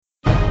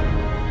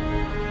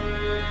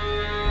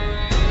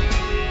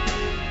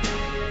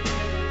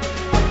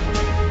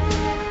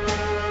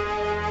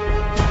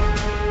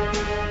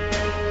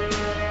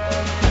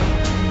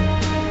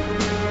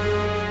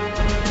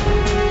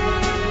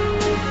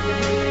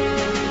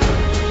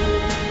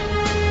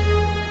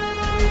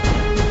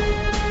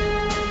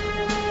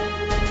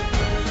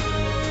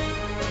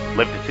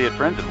Live to see it,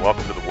 friends, and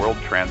welcome to The World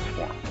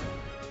Transformed.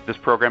 This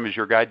program is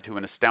your guide to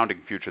an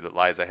astounding future that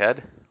lies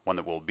ahead, one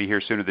that will be here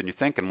sooner than you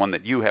think, and one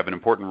that you have an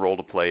important role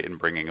to play in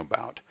bringing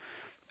about.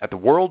 At The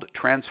World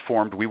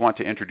Transformed, we want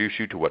to introduce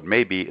you to what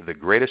may be the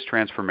greatest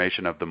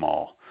transformation of them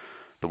all,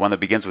 the one that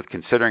begins with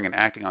considering and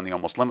acting on the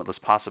almost limitless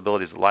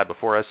possibilities that lie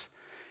before us,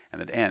 and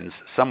that ends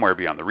somewhere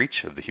beyond the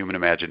reach of the human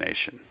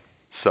imagination.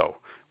 So,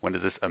 when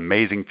does this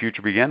amazing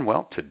future begin?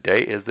 Well, today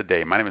is the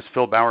day. My name is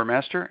Phil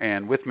Bowermaster,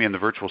 and with me in the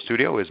virtual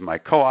studio is my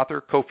co-author,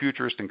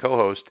 co-futurist, and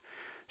co-host,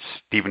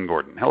 Stephen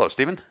Gordon. Hello,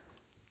 Stephen.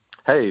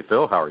 Hey,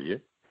 Phil. How are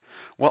you?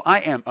 Well, I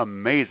am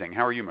amazing.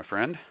 How are you, my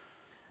friend?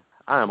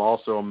 I am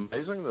also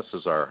amazing. This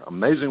is our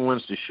Amazing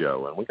Wednesday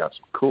show, and we got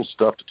some cool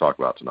stuff to talk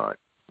about tonight.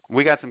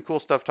 We got some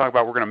cool stuff to talk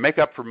about. We're going to make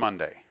up for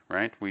Monday,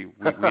 right? We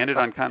ended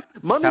on kind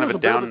of a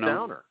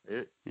downer.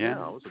 It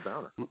was a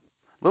downer.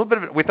 A little bit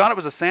of it. We thought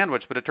it was a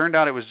sandwich, but it turned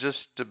out it was just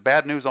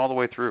bad news all the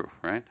way through,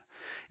 right?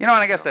 You know,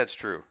 and I guess that's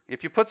true.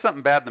 If you put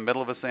something bad in the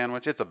middle of a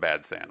sandwich, it's a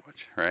bad sandwich,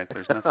 right?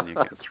 There's nothing you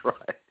can. That's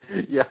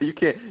right. Yeah, you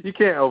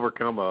can't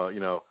overcome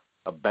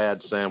a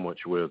bad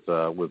sandwich with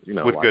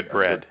good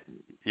bread.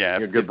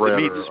 If good bread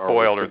the meat is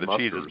spoiled or the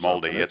cheese is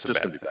moldy, it's a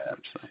bad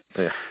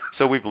sandwich.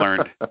 So we've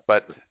learned.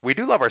 But we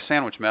do love our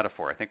sandwich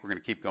metaphor. I think we're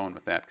going to keep going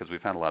with that because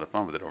we've had a lot of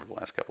fun with it over the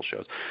last couple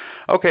shows.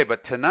 Okay,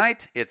 but tonight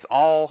it's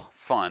all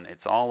fun.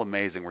 It's all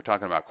amazing. We're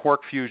talking about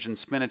Quark Fusion,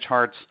 Spinach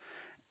hearts,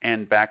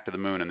 and back to the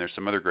moon, and there's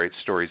some other great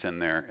stories in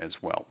there as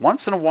well. Once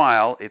in a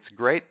while, it's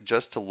great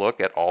just to look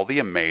at all the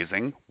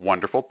amazing,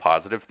 wonderful,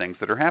 positive things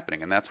that are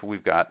happening, and that's what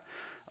we've got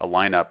a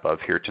lineup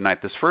of here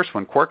tonight. This first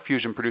one, Quark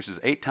Fusion produces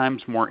 8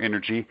 times more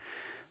energy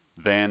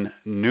than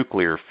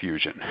nuclear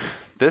fusion.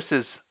 This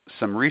is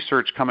some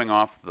research coming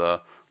off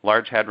the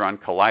Large Hadron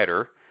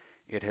Collider.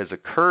 It has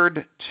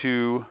occurred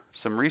to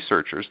some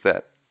researchers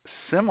that,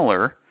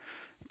 similar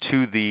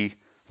to the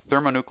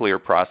thermonuclear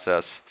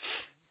process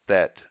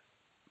that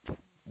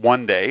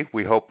one day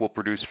we hope will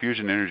produce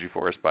fusion energy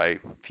for us by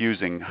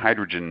fusing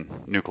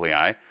hydrogen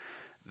nuclei,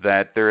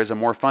 that there is a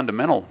more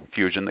fundamental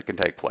fusion that can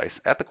take place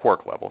at the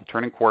quark level,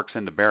 turning quarks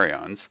into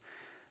baryons,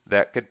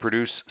 that could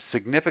produce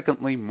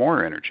significantly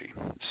more energy.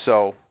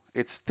 So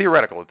it's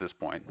theoretical at this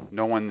point.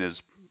 No one is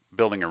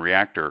building a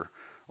reactor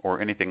or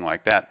anything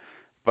like that.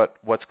 But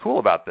what's cool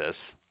about this,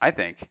 I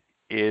think,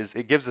 is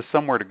it gives us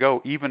somewhere to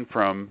go even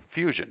from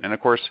fusion. And, of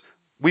course,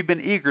 we've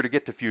been eager to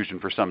get to fusion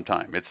for some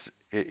time.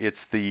 It's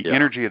the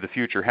energy of the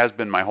future, has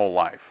been my whole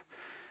life.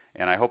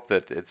 And I hope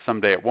that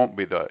someday it won't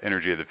be the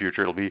energy of the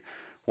future. It'll be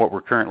what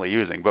we're currently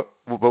using. But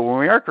when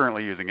we are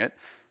currently using it,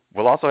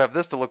 we'll also have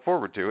this to look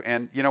forward to.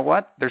 And you know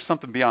what? There's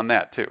something beyond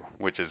that, too,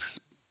 which is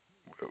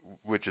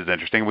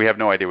interesting. We have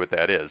no idea what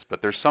that is.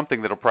 But there's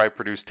something that will probably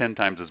produce 10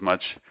 times as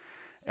much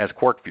as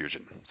quark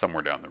fusion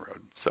somewhere down the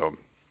road. So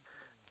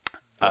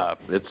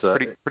it's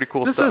pretty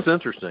cool this stuff. This is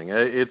interesting.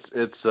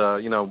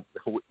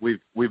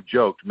 We've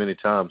joked many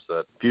times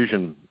that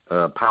fusion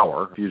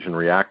fusion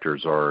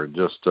reactors are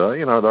just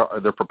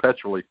they're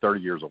perpetually 30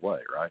 years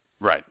away, right?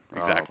 Right.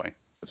 Exactly.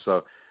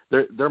 So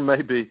there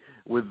may be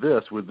with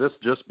this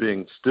just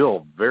being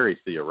still very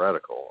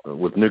theoretical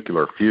with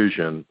nuclear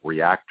fusion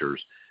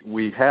reactors.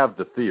 We have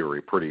the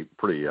theory pretty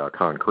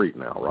concrete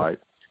now, right?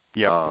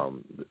 Yeah.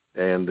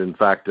 And in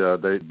fact,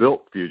 they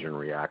built fusion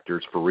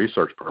reactors for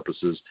research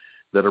purposes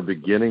that are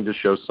beginning to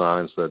show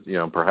signs that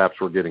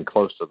perhaps we're getting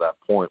close to that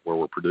point where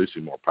we're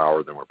producing more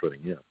power than we're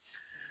putting in,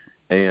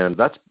 and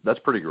that's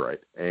pretty great.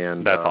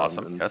 And that's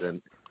awesome. Yes.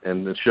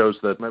 And it shows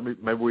that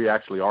maybe we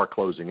actually are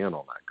closing in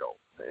on that goal.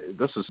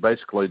 This is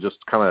basically just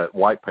kind of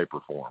white paper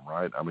form,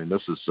 right? I mean,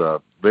 this is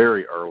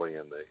very early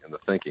in the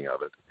thinking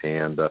of it,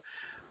 and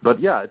but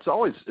yeah, it's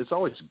always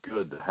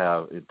good to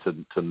have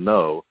to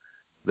know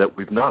that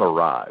we've not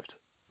arrived.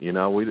 We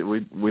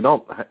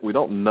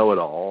don't know it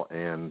all,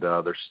 and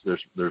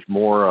there's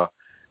more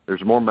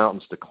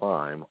mountains to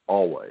climb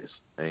always.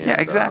 And, yeah,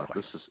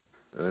 exactly.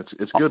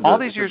 It's good. All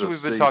these years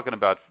we've been talking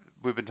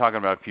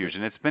about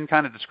fusion. It's been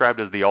kind of described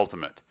as the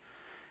ultimate,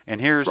 and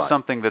here's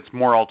something that's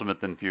more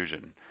ultimate than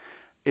fusion.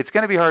 It's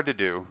going to be hard to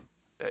do,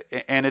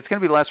 and it's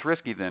going to be less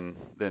risky than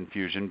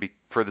fusion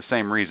for the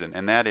same reason,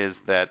 and that is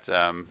that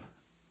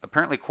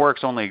apparently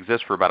quarks only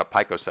exist for about a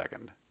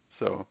picosecond.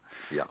 So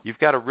you've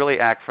got to really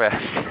act fast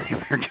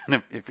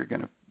if you're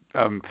going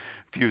to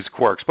fuse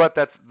quarks. But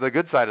that's the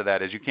good side of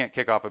that is you can't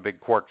kick off a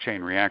big quark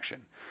chain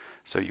reaction.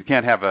 So you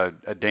can't have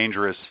a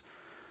dangerous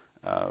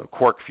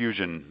quark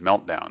fusion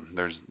meltdown.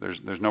 There's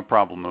no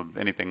problem of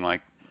anything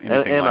like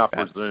that. And I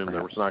presume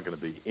there's not going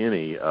to be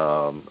any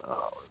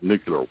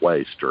nuclear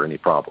waste or any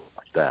problem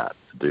like that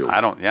to deal with.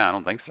 I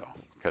don't think so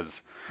because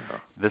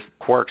this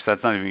quarks,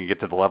 that's not even going to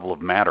get to the level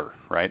of matter,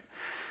 right?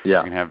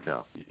 Yeah.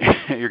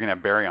 You're going to have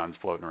baryons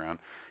floating around.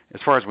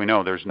 As far as we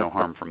know, there's no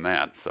harm from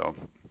that. So,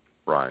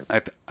 right.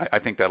 I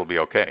think that'll be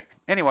okay.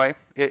 Anyway,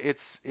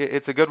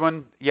 it's a good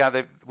one.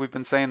 Yeah, we've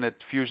been saying that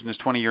fusion is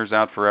 20 years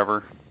out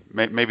forever.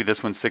 Maybe this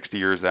one's 60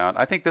 years out.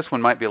 I think this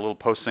one might be a little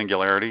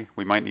post-singularity.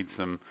 We might need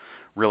some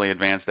really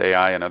advanced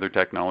AI and other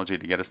technology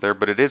to get us there.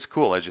 But it is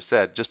cool, as you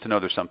said, just to know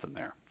there's something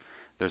there.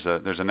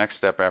 there's a next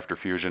step after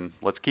fusion.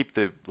 Let's keep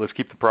the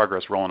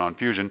progress rolling on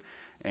fusion,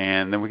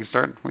 and then we can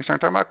start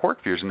talking about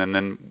quark fusion, and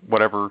then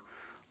whatever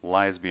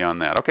lies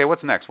beyond that. Okay,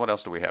 what's next? What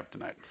else do we have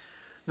tonight?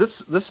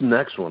 This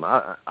next one,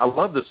 I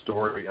love this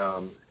story.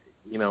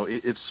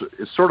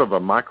 It's sort of a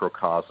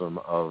microcosm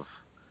of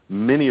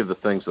many of the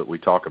things that we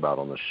talk about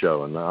on the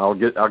show, and I'll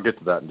get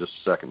to that in just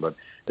a second. But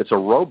it's a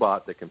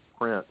robot that can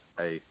print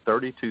a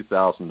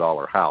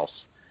 $32,000 house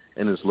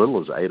in as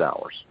little as 8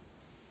 hours,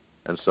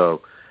 and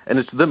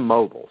it's them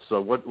mobile. So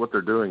what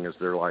they're doing is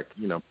they're like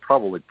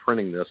probably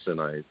printing this in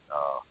a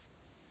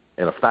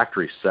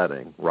factory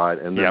setting, right,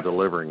 and then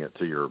delivering it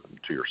to your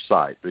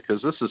site,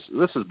 because this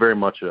is very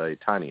much a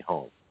tiny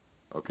home.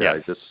 Okay,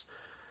 yes.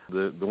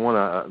 The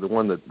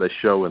one that they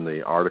show in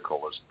the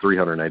article is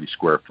 380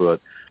 square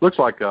foot. Looks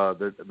like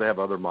they have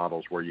other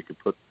models where you can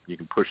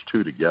push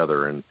two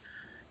together and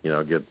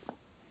get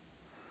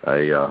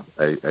a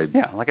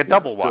like a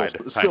double wide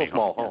still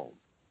small home.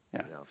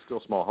 Yeah,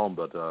 still small home,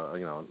 but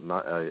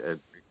not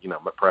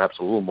perhaps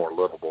a little more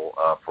livable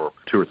for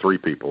 2 or 3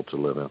 people to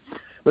live in.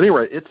 But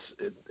anyway,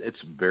 it's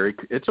a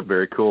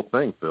very cool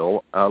thing,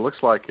 Phil.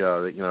 Looks like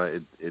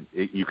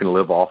you can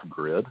live off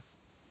grid.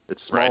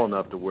 It's small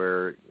enough to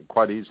where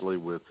quite easily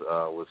with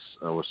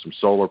some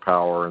solar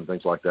power and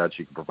things like that,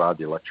 you can provide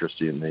the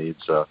electricity it needs.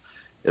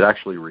 It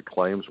actually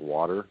reclaims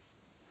water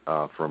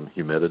from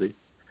humidity,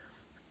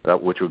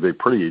 which would be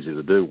pretty easy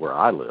to do where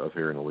I live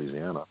here in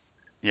Louisiana.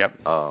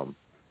 Yep.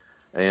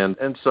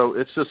 And so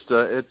it's just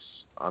it's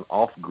an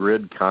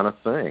off-grid kind of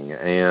thing,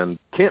 and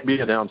can't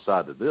be a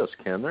downside to this,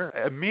 can there?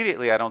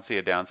 Immediately, I don't see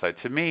a downside.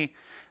 To me,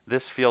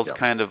 this feels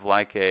kind of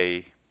like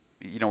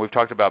we've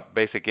talked about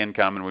basic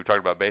income and we've talked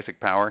about basic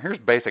power. Here's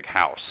basic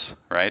house,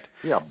 right?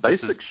 Yeah,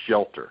 basic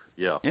shelter.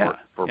 Yeah,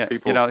 for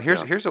people.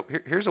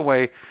 Here's a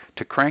way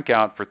to crank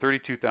out for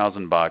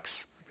 $32,000,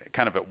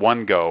 kind of at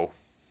one go,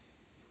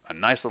 a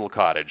nice little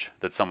cottage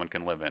that someone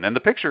can live in. And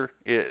the picture,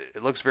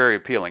 it looks very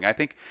appealing. I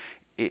think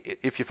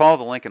if you follow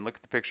the link and look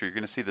at the picture, you're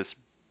going to see this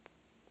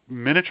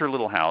miniature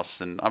little house,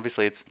 and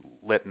obviously it's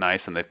lit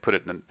nice, and they've put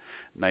it in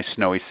a nice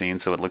snowy scene,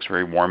 so it looks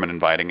very warm and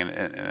inviting, and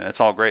it's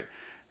all great.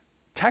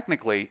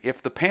 Technically, if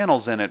the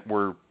panels in it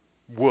were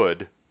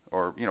wood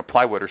or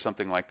plywood or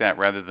something like that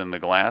rather than the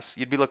glass,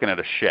 you'd be looking at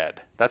a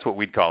shed. That's what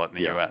we'd call it in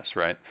the U.S.,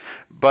 right?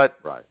 But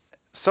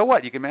so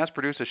what? You can mass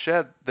produce a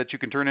shed that you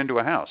can turn into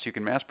a house. You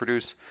can mass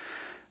produce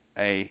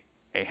a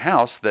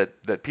house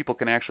that people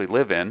can actually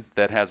live in,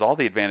 that has all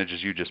the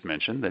advantages you just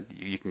mentioned, that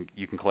you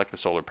can collect the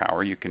solar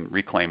power, you can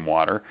reclaim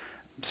water,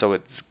 so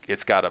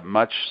it's got a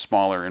much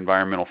smaller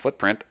environmental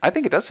footprint. I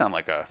think it does sound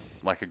like a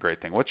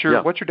great thing. What's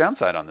your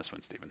downside on this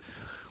one, Stephen?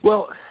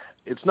 Well,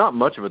 it's not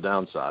much of a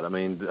downside. I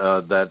mean,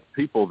 that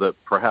people that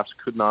perhaps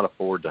could not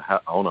afford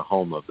to own a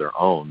home of their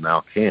own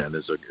now can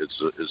is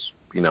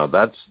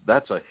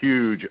that's a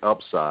huge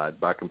upside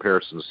by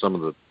comparison to some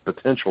of the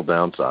potential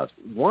downsides.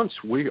 Once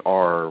we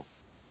are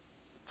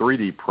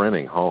 3D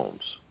printing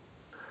homes,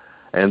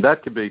 and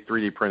that could be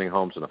 3D printing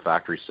homes in a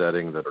factory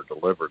setting that are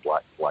delivered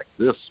like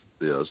this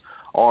is,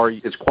 or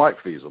it's quite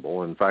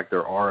feasible. In fact,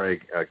 there are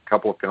a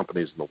couple of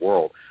companies in the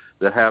world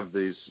that have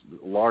these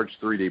large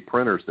 3D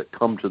printers that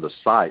come to the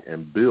site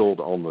and build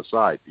on the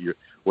site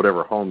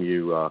whatever home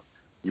you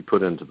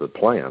put into the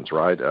plans,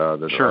 right? That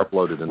are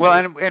uploaded into. Well,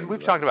 and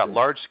we've talked about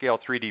large-scale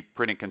 3D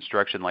printing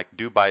construction, like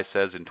Dubai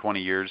says in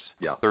 20 years,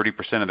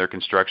 30% of their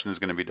construction is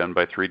going to be done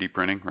by 3D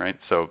printing, right?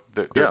 So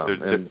there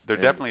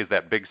definitely is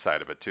that big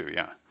side of it too,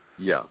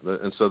 Yeah,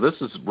 and so this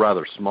is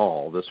rather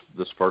small,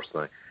 this first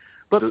thing.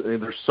 But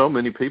there's so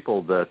many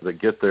people that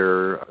get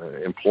their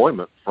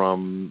employment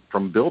from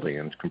building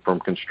and from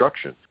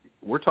construction.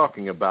 We're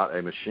talking about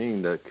a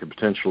machine that could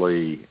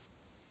potentially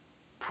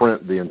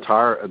print the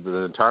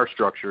entire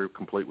structure,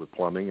 complete with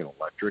plumbing and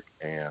electric,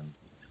 and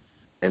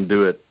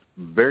do it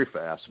very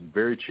fast,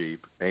 very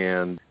cheap,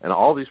 and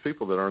all these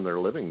people that earn their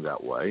living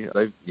that way,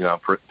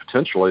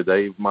 potentially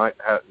they might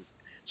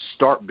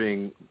start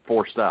being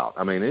forced out.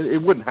 I mean, it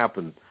wouldn't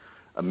happen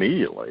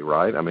immediately,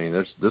 right? I mean,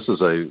 this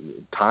is a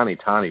tiny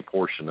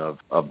portion of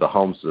the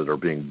homes that are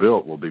being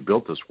built will be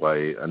built this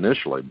way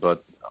initially,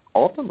 but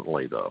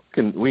ultimately, though,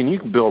 you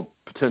can build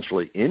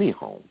potentially any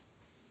home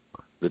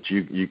that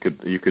you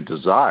could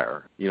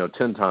desire,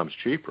 10 times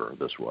cheaper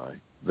this way.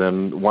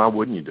 Then why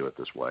wouldn't you do it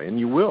this way? And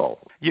you will.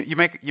 You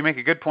make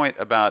a good point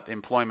about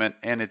employment,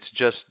 and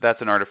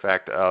that's an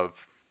artifact of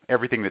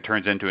everything that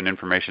turns into an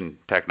information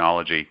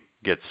technology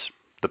gets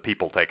the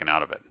people taken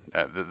out of it.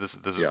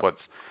 This is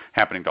what's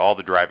happening to all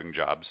the driving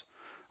jobs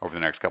over the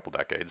next couple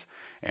decades,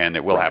 and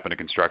it will happen to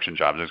construction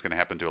jobs. It's going to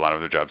happen to a lot of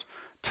other jobs.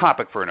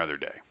 Topic for another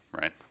day,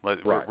 right?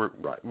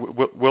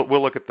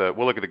 We'll look at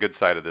the good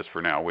side of this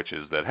for now, which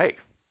is that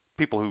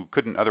people who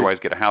couldn't otherwise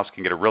get a house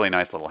can get a really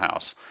nice little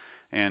house,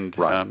 and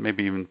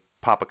maybe even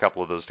pop a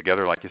couple of those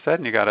together, like you said,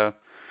 and you got a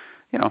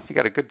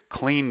good,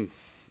 clean,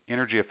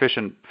 energy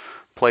efficient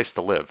place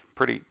to live.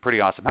 Pretty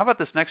awesome. How about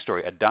this next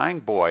story? A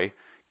dying boy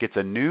gets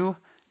a new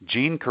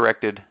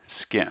gene-corrected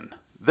skin.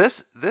 This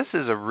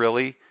is a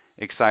really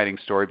exciting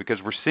story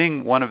because we're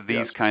seeing one of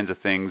these kinds of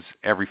things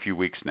every few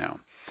weeks now.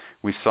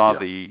 We saw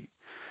the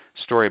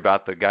story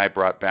about the guy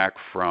brought back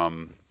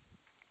from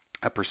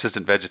a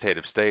persistent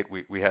vegetative state.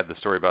 We had the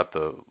story about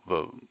the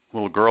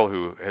little girl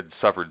who had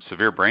suffered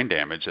severe brain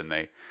damage, and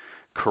they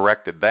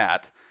corrected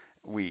that.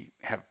 We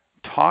have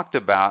talked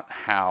about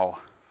how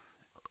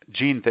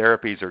gene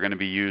therapies are going to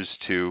be used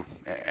to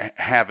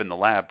have in the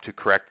lab to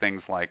correct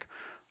things like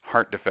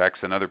heart defects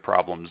and other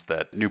problems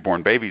that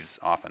newborn babies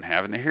often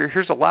have. And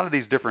here's a lot of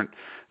these different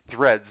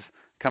threads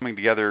coming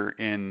together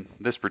in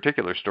this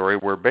particular story,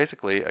 where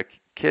basically a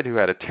kid who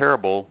had a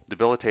terrible,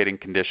 debilitating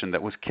condition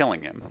that was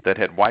killing him, that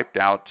had wiped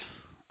out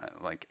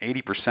like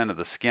 80% of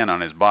the skin on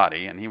his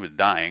body, and he was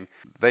dying,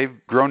 they've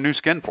grown new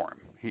skin for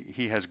him.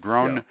 He has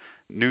grown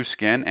new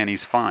skin, and he's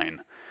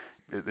fine,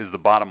 is the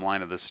bottom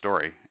line of this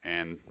story.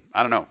 And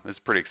I don't know, it's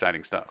pretty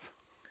exciting stuff.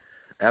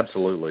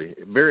 Absolutely.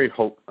 A very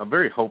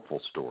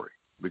hopeful story,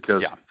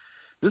 because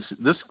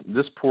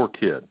this poor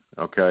kid,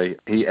 okay,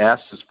 he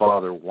asked his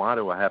father, why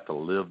do I have to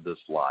live this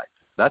life?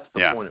 That's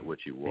the point at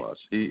which he was.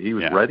 He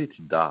was ready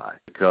to die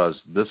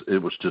because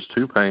it was just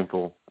too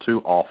painful,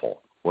 too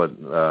awful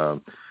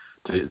to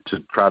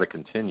try to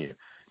continue.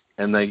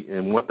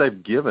 And what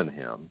they've given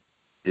him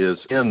is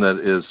skin that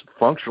is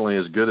functionally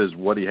as good as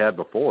what he had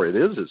before. It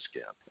is his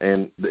skin.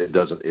 And it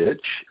doesn't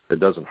itch, it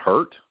doesn't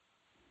hurt,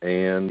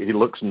 and he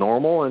looks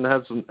normal and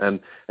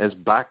is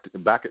back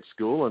at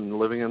school and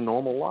living a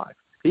normal life.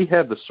 He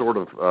had the sort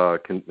of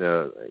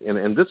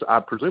and this, I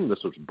presume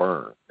this was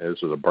burn.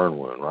 This was a burn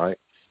wound, right?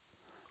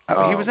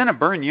 He was in a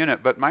burn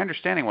unit, but my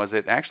understanding was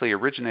it actually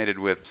originated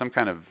with some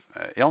kind of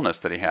illness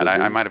that he had.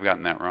 I might have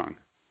gotten that wrong.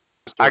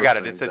 I got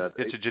it.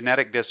 It's a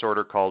genetic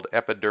disorder called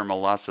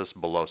epidermolysis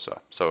bullosa.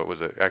 So it was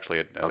actually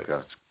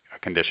a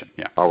condition.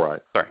 Yeah. All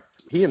right. Sorry.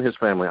 He and his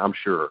family, I'm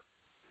sure,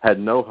 had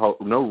no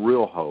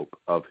real hope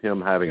of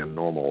him having a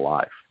normal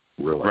life.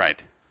 Really.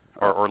 Right.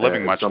 Or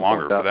living much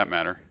longer, for that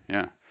matter.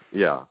 Yeah.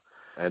 Yeah.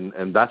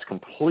 And that's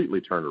completely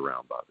turned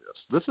around by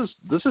this.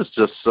 This is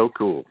just so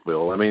cool,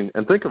 Phil. I mean,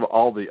 and think of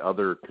all the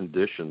other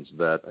conditions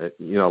that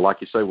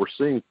like you say, we're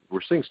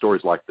seeing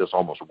stories like this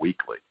almost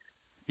weekly.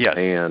 Yes.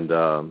 And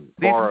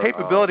these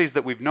capabilities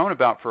that we've known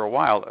about for a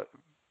while,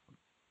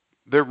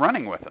 they're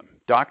running with them.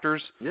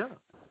 Doctors,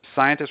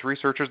 scientists,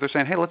 researchers, they're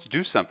saying, hey, let's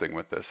do something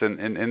with this. And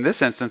in this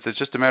instance, it's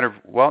just a matter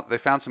of, they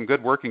found some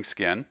good working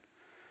skin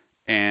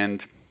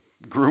and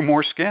grew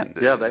more skin.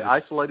 Yeah, they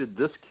isolated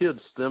this kid's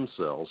stem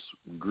cells,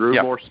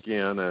 grew more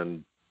skin,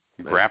 and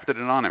grafted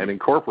it on him, and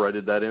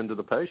incorporated that into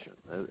the patient.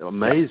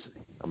 Amazing.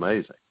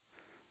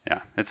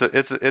 Yeah,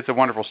 it's a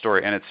wonderful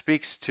story, and it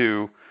speaks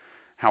to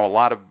how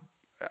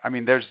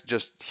there's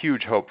just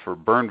huge hope for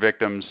burn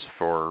victims,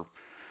 for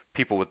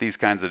people with these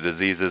kinds of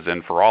diseases,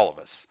 and for all of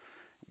us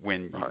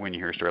when you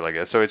hear a story like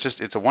this. So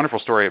it's a wonderful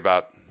story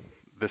about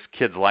this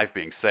kid's life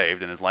being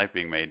saved and his life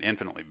being made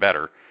infinitely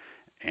better.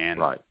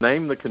 And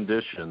name the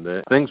condition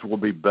that things will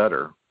be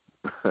better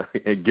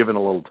given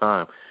a little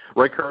time.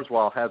 Ray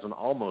Kurzweil has an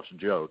almost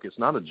joke. It's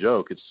not a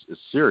joke. It's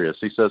serious.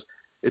 He says,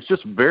 it's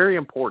just very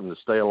important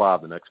to stay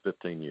alive the next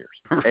 15 years.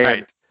 Right.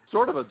 And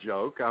sort of a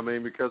joke,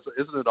 because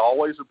isn't it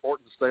always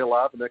important to stay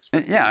alive the next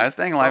 15 years? Yeah,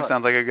 staying alive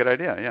sounds like a good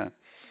idea, yeah.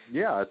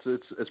 Yeah,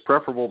 it's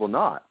preferable to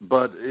not.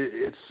 But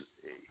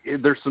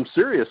there's a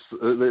serious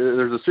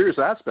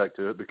aspect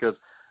to it, because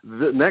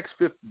this next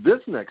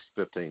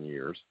 15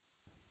 years,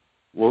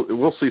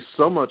 we'll see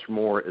so much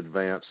more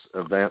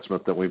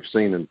advancement than we've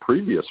seen in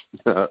previous,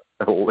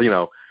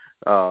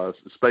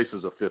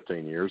 spaces of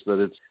 15 years.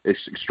 That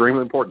it's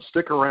extremely important.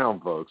 Stick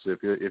around, folks.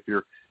 If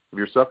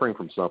you're suffering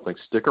from something,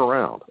 stick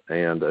around,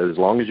 and as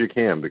long as you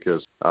can,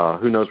 because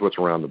who knows what's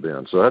around the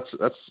bend. So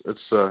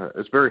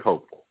it's very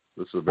hopeful.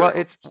 This is a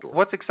very hopeful story.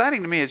 What's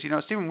exciting to me is,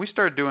 Stephen, we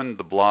started doing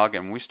the blog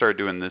and we started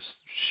doing this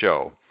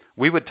show.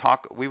 We would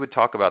talk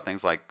about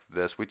things like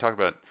this. We talked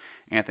about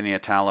Anthony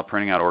Atala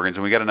printing out organs,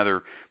 and we got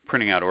another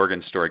printing out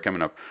organ story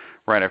coming up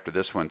right after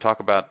this one. Talk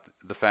about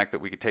the fact that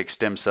we could take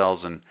stem cells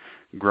and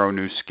grow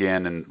new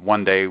skin, and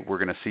one day we're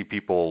going to see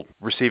people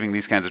receiving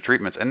these kinds of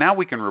treatments. And now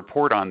we can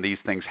report on these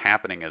things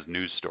happening as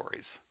news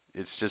stories.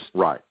 It's just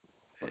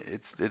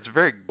It's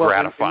very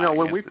gratifying. And,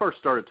 when we first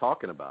started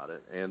talking about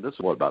it, and this is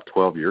about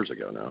 12 years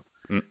ago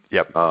now.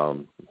 Yep.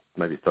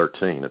 Maybe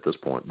 13 at this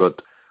point,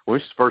 but when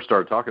we first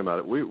started talking about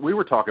it, we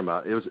were talking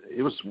about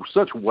it was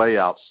such way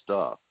out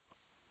stuff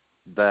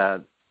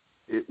that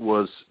it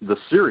was the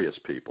serious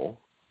people,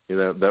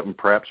 that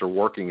perhaps are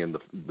working in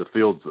the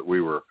fields that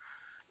we were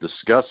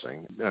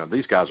discussing.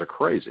 These guys are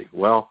crazy.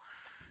 Well,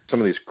 some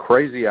of these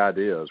crazy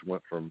ideas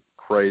went from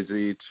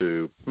crazy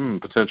to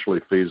potentially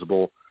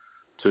feasible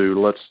to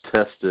let's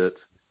test it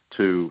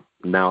to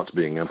now it's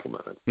being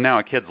implemented. Now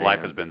a kid's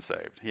life has been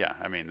saved. Yeah,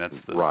 that's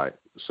right.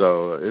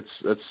 So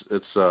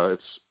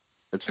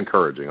it's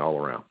encouraging all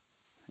around.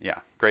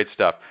 Yeah, great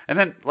stuff. And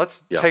then let's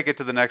take it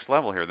to the next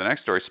level here. The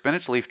next story,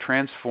 spinach leaf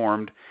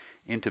transformed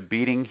into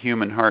beating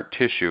human heart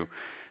tissue.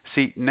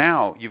 See,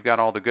 now you've got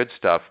all the good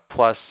stuff,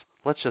 plus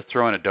let's just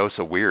throw in a dose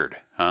of weird,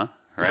 huh?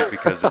 right?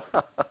 Because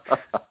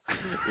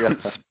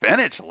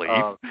spinach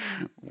leaf.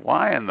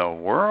 Why in the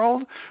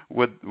world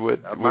would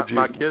you?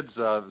 My kids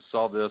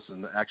saw this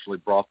and actually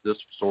brought this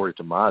story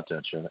to my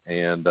attention,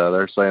 and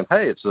they're saying,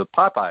 "Hey, it's a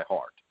Popeye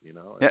heart."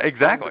 Yeah,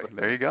 exactly.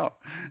 There you go.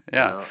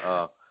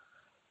 Yeah.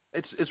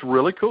 It's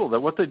really cool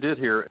that what they did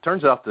here. It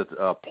turns out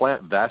that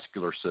plant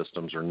vascular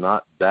systems are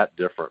not that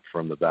different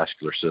from the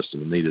vascular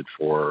system needed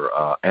for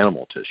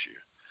animal tissue.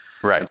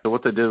 Right. And so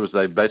what they did was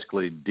they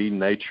basically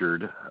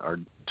denatured or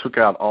took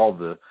out all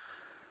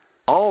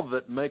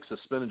that makes a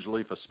spinach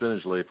leaf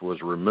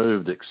was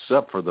removed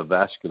except for the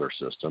vascular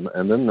system,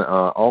 and then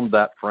on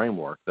that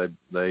framework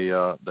they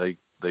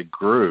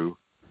grew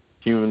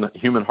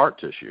human heart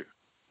tissue.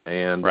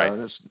 And right.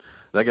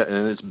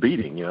 It's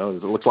beating. You know,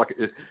 it looks like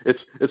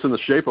it's in the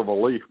shape of a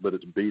leaf, but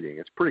it's beating.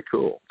 It's pretty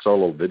cool. Saw a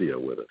little video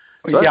with it.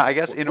 So yeah, I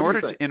guess in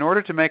order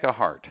to make a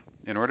heart,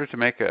 in order to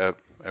make a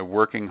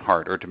working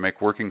heart or to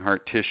make working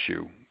heart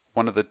tissue,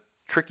 one of the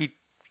tricky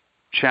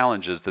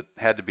challenges that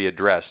had to be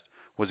addressed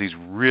was these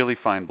really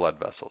fine blood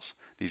vessels,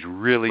 these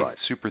really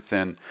super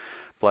thin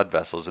blood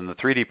vessels, and the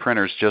 3D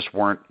printers just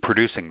weren't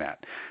producing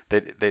that.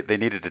 They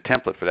needed a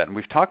template for that, and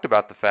we've talked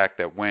about the fact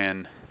that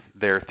when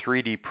they're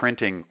 3D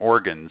printing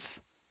organs,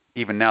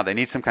 even now they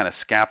need some kind of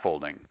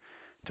scaffolding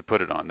to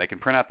put it on. They can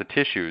print out the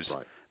tissues,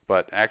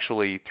 but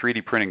actually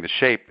 3D printing the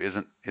shape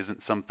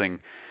isn't something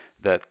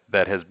that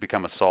has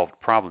become a solved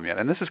problem yet.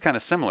 And this is kind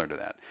of similar to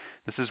that.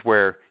 This is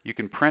where you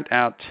can print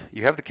out,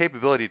 you have the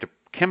capability to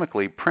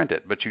chemically print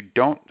it, but you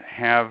don't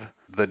have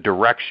the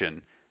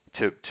direction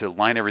to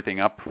line everything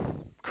up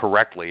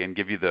correctly and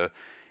give you the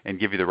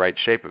right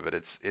shape of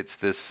it. It's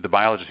the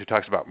biologist who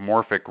talks about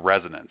morphic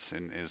resonance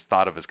and is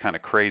thought of as kind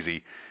of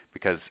crazy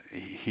because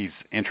he's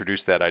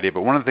introduced that idea.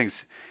 But one of the things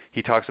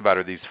he talks about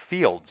are these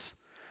fields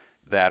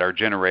that are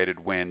generated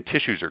when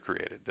tissues are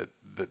created.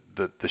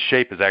 The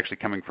shape is actually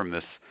coming from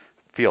this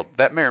field.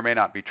 That may or may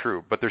not be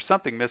true, but there's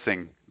something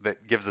missing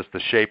that gives us the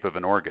shape of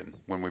an organ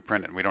when we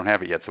print it, and we don't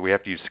have it yet, so we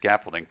have to use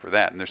scaffolding for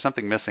that. And there's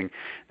something missing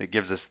that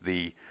gives us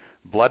the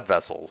blood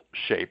vessel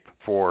shape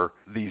for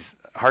these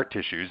heart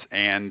tissues,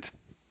 and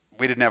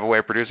we didn't have a way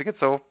of producing it,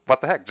 so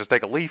what the heck? Just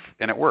take a leaf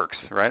and it works,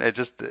 right?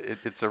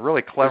 It's a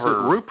really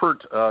clever.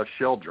 Rupert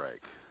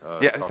Sheldrake.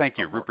 Thank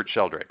you, Rupert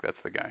Sheldrake. That's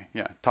the guy.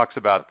 Yeah, talks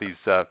about these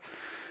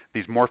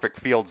morphic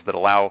fields that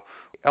allow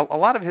a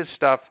lot of his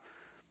stuff.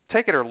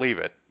 Take it or leave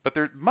it, but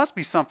there must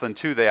be something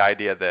to the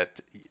idea that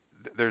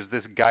there's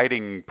this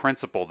guiding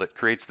principle that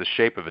creates the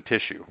shape of a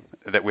tissue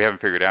that we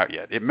haven't figured out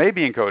yet. It may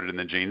be encoded in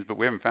the genes, but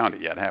we haven't found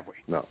it yet, have we?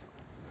 No.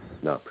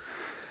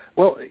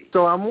 Well,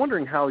 so I'm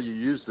wondering how you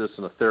use this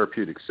in a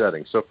therapeutic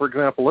setting. So, for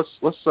example,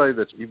 let's say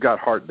that you've got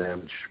heart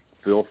damage,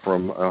 Phil,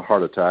 from a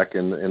heart attack,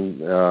 and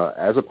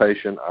as a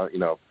patient,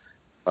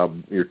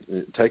 you're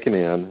taken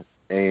in,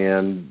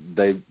 and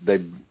they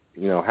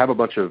have a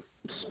bunch of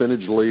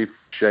spinach leaf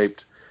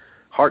shaped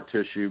heart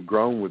tissue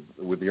grown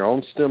with your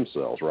own stem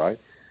cells, right?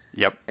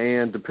 Yep.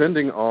 And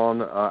depending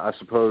on, I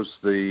suppose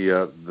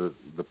the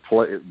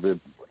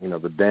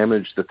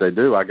damage that they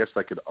do, I guess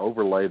they could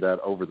overlay that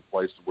over the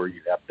place where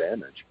you have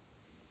damage.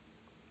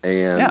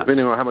 And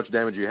depending on how much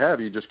damage you have,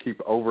 you just keep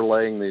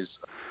overlaying these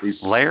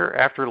layer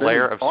after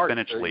layer of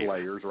spinach leaf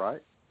layers,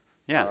 right?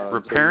 Yeah,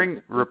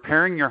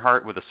 repairing your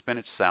heart with a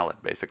spinach salad,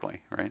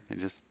 basically, right? You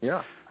just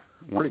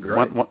pretty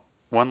great.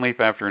 One leaf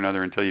after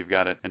another until you've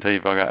got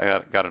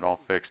it all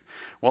fixed.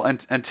 Well,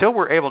 until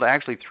we're able to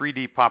actually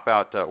 3D pop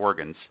out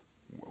organs,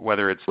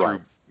 whether it's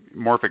through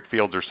morphic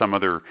fields or some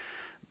other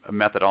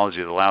methodology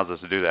that allows us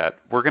to do that,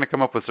 we're going to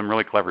come up with some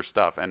really clever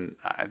stuff. And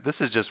this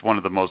is just one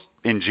of the most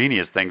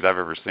ingenious things I've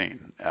ever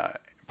seen.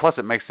 Plus,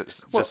 it makes it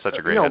just such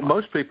a great headline.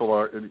 Most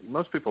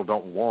people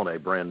don't want a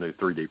brand new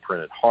 3D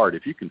printed heart.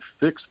 If you can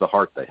fix the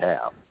heart they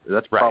have,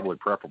 that's probably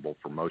preferable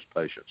for most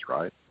patients,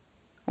 right?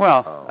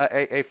 Well,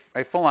 a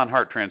full-on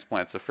heart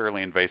transplant's a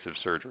fairly invasive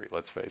surgery.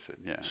 Let's face it.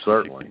 Yeah.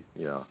 Certainly.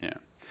 Yeah.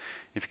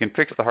 If you can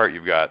fix the heart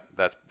you've got,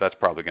 that's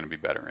probably going to be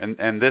better.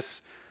 And this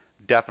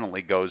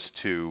definitely goes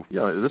to.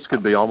 This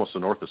could be almost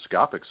an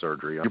orthoscopic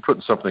surgery. You're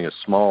putting something as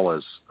small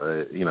as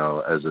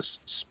as a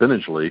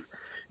spinach leaf.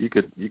 You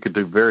could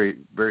do very,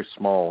 very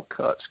small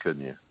cuts,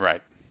 couldn't you?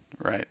 Right.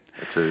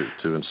 To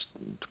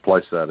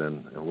place that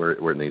in where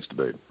it needs to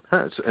be.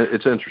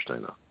 It's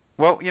interesting though.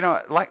 Well,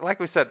 like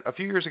we said, a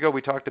few years ago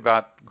we talked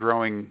about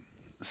growing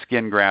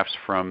skin grafts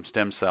from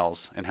stem cells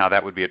and how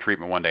that would be a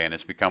treatment one day, and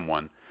it's become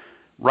one.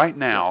 Right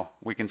now,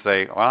 we can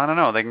say, well, I don't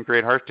know, they can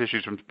create heart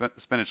tissues from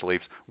spinach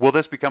leaves. Will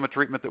this become a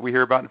treatment that we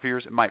hear about in a few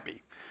years? It might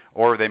be.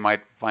 Or they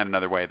might find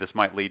another way. This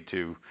might lead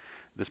to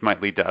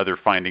other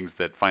findings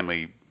that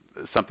finally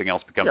something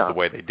else becomes the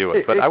way they do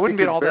it. But I wouldn't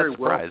be all that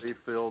surprised. It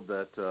could very well be,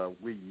 Phil, that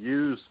we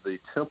use the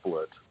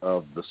template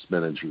of the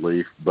spinach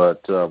leaf,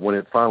 but when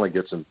it finally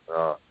gets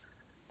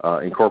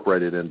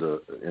incorporated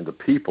into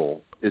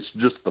people, it's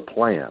just the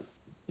plan.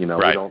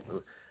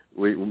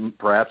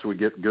 Perhaps we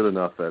get good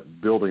enough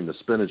at building the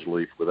spinach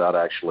leaf without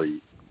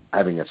actually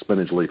having a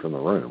spinach leaf in the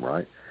room,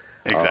 right?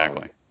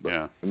 Exactly.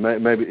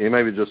 Maybe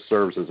it just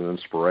serves as an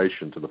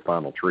inspiration to the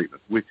final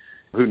treatment.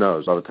 Who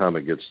knows? By the time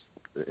it gets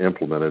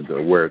implemented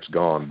where it's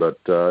gone. But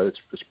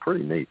it's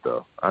pretty neat,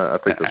 though. I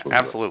think this was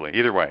absolutely.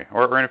 Either way,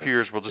 or in a few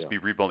years, we'll just be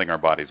rebuilding our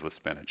bodies with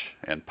spinach,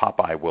 and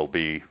Popeye it'll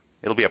be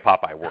a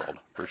Popeye world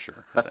for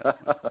sure.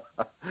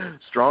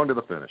 Strong to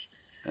the finish.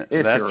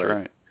 That's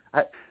right.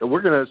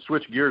 We're going to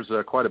switch gears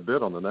quite a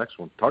bit on the next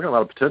one, talking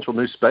about a potential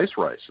new space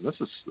race, and this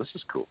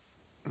is cool.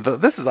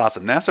 This is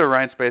awesome. NASA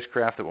Orion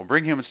spacecraft that will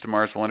bring humans to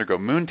Mars will undergo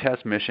moon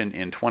test mission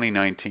in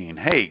 2019.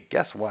 Hey,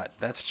 guess what?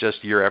 That's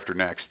just year after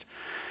next,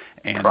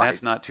 and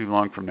that's not too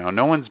long from now.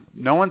 No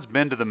one's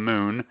been to the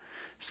moon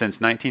since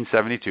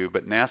 1972,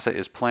 but NASA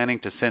is planning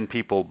to send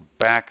people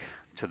back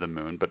to the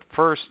moon. But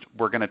first,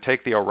 we're going to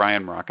take the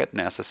Orion rocket,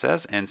 NASA says,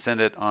 and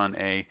send it on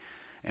an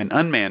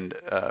unmanned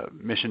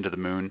mission to the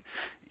moon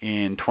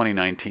in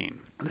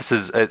 2019.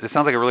 It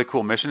sounds like a really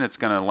cool mission. It's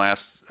going to last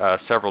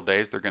several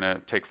days. They're going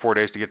to take 4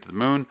 days to get to the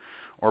moon,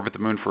 orbit the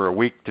moon for a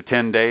week to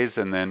 10 days,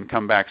 and then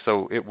come back.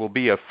 So it will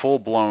be a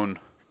full-blown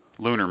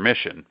lunar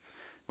mission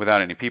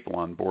without any people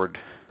on board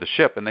the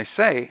ship. And they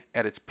say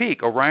at its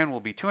peak, Orion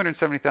will be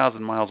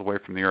 270,000 miles away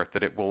from the Earth,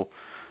 that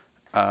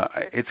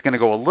it's going to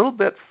go a little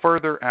bit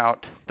further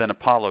out than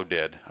Apollo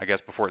did, I guess,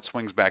 before it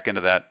swings back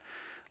into that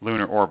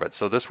lunar orbit.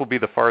 So this will be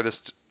the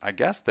farthest, I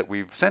guess, that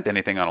we've sent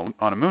anything on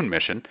a moon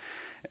mission.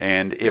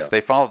 And if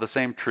they follow the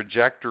same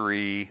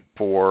trajectory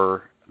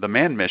for the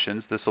manned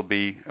missions,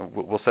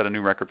 we'll set a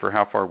new record for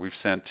how far we've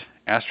sent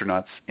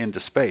astronauts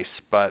into space.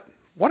 But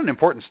what an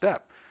important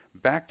step,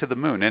 back to the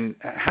moon. And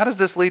how does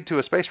this lead to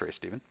a space race,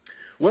 Stephen?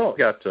 Well, we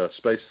got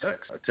SpaceX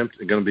going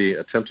to be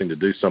attempting to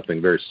do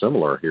something very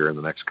similar here in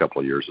the next couple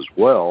of years as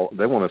well.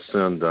 They want to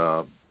send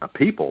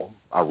people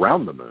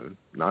around the moon,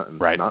 not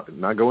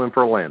go in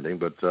for a landing,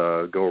 but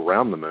go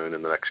around the moon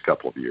in the next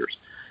couple of years.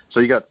 So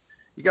you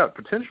got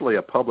potentially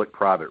a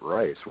public-private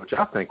race, which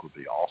I think would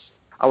be awesome.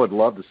 I would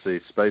love to see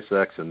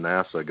SpaceX and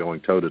NASA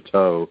going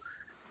toe-to-toe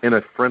in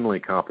a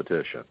friendly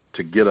competition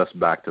to get us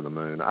back to the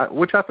moon,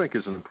 which I think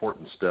is an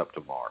important step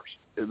to Mars.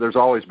 There's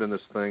always been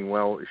this thing,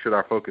 well, should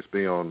our focus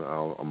be on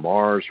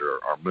Mars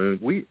or our moon?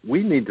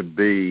 We need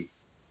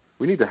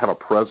to have a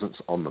presence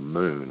on the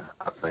moon,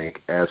 I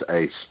think, as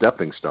a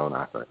stepping stone,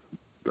 I think,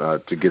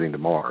 to getting to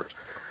Mars.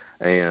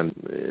 And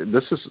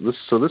this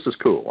is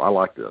cool. I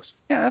like this.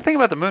 Yeah, the thing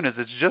about the moon is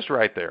it's just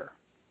right there.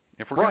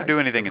 If we're going to do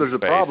anything in space, there's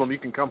a problem, you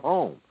can come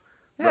home.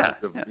 Yeah,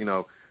 You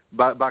know,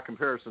 by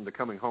comparison to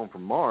coming home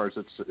from Mars,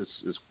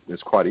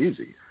 it's quite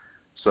easy.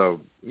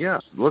 So yeah,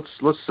 let's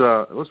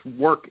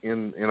work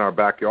in our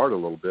backyard a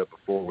little bit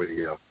before we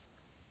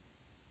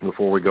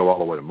go all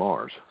the way to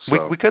Mars.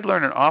 So, we could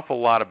learn an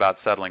awful lot about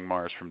settling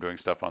Mars from doing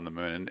stuff on the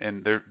moon,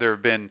 and there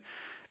have been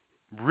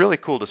really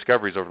cool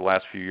discoveries over the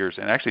last few years,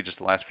 and actually just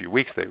the last few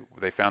weeks.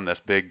 They found this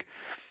big,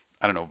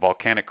 I don't know,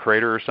 volcanic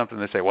crater or something.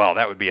 They say, well,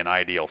 that would be an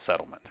ideal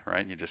settlement,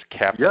 right? You just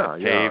cap the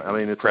cave, I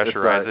mean,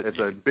 pressurize it. It's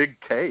a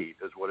big cave,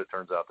 is what it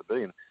turns out to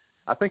be, and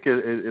I think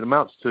it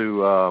amounts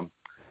to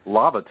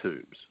lava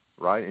tubes,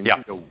 right? And you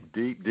can go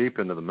deep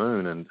into the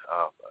moon and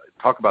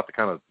talk about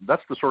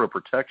that's the sort of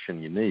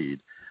protection you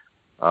need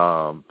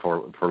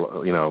for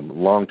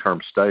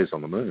long-term stays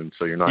on the moon,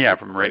 so you're not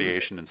from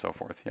radiation and so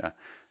forth. Yeah,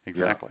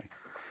 exactly. Yeah.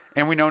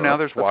 And we know now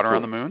there's water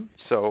on the moon,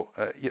 so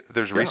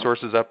there's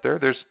resources up there.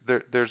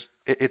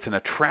 It's an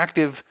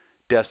attractive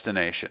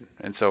destination,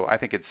 and so I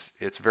think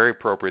it's very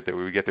appropriate that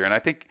we would get there. And I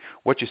think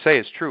what you say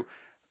is true.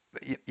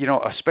 You know,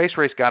 a space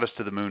race got us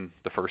to the moon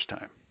the first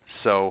time.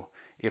 So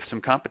if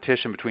some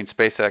competition between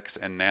SpaceX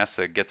and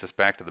NASA gets us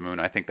back to the moon,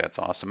 I think that's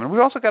awesome. And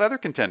we've also got other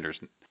contenders.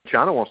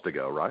 China wants to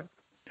go, right?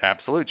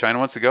 Absolutely. China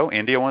wants to go.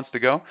 India wants to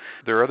go.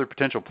 There are other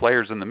potential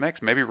players in the mix.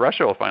 Maybe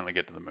Russia will finally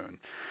get to the moon.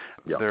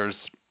 Yep.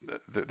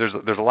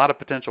 There's a lot of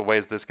potential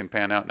ways this can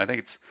pan out, and I think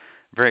it's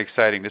very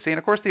exciting to see. And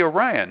of course, the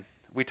Orion,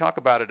 we talk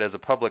about it as a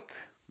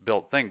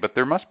public-built thing, but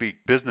there must be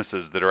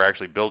businesses that are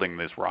actually building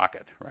this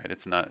rocket, right?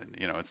 It's not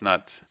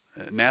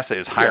NASA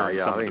is hiring.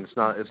 Yeah. I mean,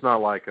 it's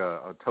not like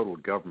a total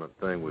government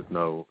thing with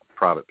no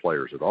private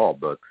players at all.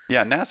 But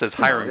NASA is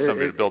hiring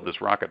somebody to build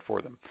this rocket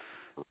for them.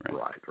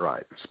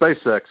 Right.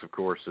 SpaceX, of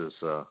course, is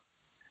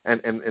and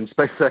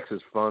SpaceX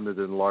is funded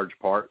in large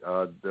part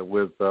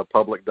with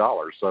public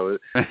dollars. So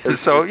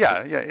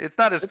it's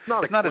not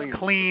as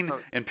clean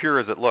and pure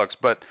as it looks,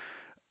 but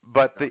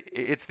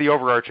it's the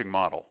overarching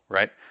model,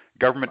 right?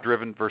 Government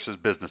driven versus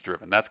business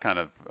driven. That's kind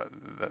of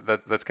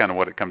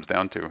what it comes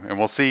down to. And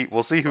we'll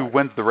see who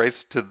wins the race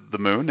to the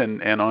moon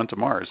and on to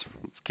Mars.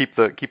 Let's keep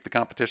the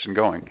competition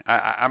going.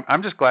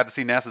 I'm just glad to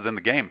see NASA's in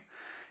the game.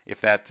 If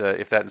that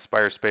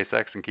inspires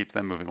SpaceX and keeps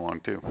them moving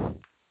along too.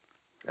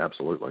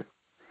 Absolutely.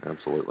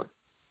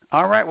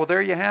 All right, well,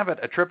 there you have it.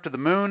 A trip to the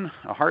moon,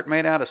 a heart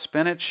made out of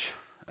spinach,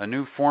 a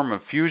new form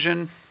of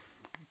fusion,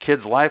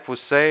 kid's life was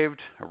saved,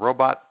 a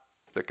robot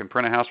that can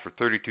print a house for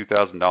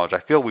 $32,000. I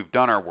feel we've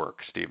done our work,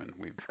 Stephen.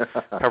 We've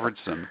covered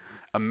some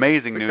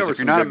amazing news. If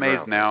you're not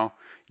amazed now,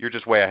 you're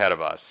just way ahead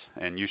of us,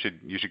 and you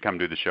should come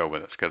do the show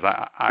with us, because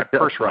I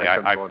personally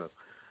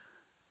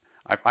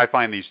I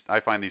find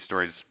these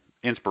stories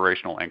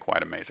inspirational and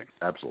quite amazing.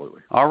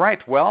 Absolutely. All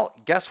right, well,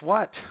 guess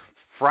what?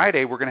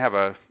 Friday, we're going to have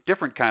a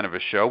different kind of a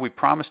show. We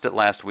promised it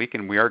last week,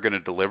 and we are going to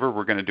deliver.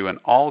 We're going to do an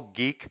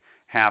all-geek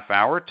half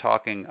hour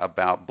talking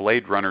about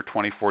Blade Runner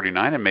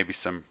 2049 and maybe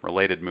some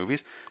related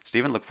movies.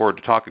 Stephen, look forward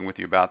to talking with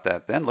you about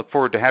that then. Look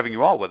forward to having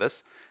you all with us.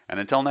 And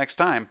until next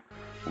time,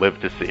 live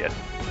to see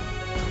it.